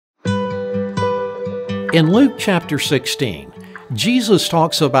In Luke chapter 16, Jesus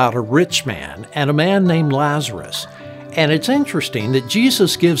talks about a rich man and a man named Lazarus. And it's interesting that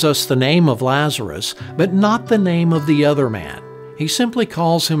Jesus gives us the name of Lazarus, but not the name of the other man. He simply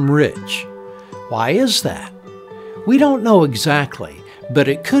calls him rich. Why is that? We don't know exactly, but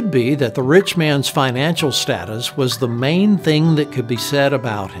it could be that the rich man's financial status was the main thing that could be said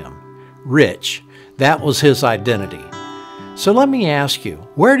about him. Rich, that was his identity. So let me ask you,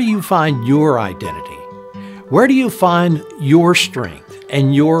 where do you find your identity? Where do you find your strength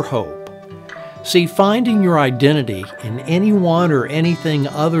and your hope? See, finding your identity in anyone or anything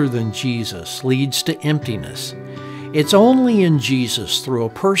other than Jesus leads to emptiness. It's only in Jesus, through a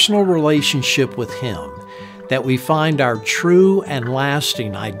personal relationship with Him, that we find our true and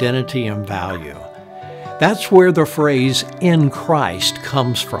lasting identity and value. That's where the phrase, "in Christ,"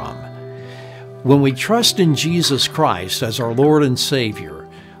 comes from. When we trust in Jesus Christ as our Lord and Savior,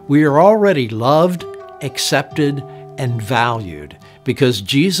 we are already loved, accepted, and valued because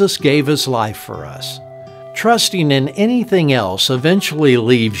Jesus gave His life for us. Trusting in anything else eventually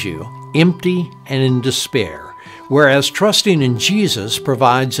leaves you empty and in despair, whereas trusting in Jesus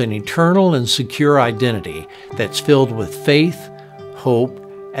provides an eternal and secure identity that's filled with faith, hope,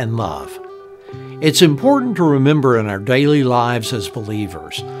 and love. It's important to remember in our daily lives as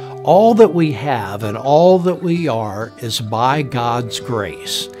believers, all that we have and all that we are is by God's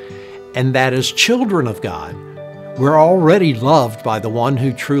grace, and that as children of God, we're already loved by the one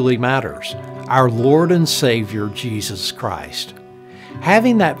who truly matters, our Lord and Savior, Jesus Christ.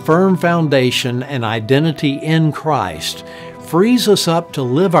 Having that firm foundation and identity in Christ frees us up to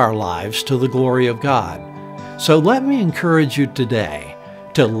live our lives to the glory of God. So let me encourage you today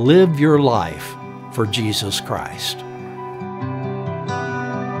to live your life for Jesus Christ.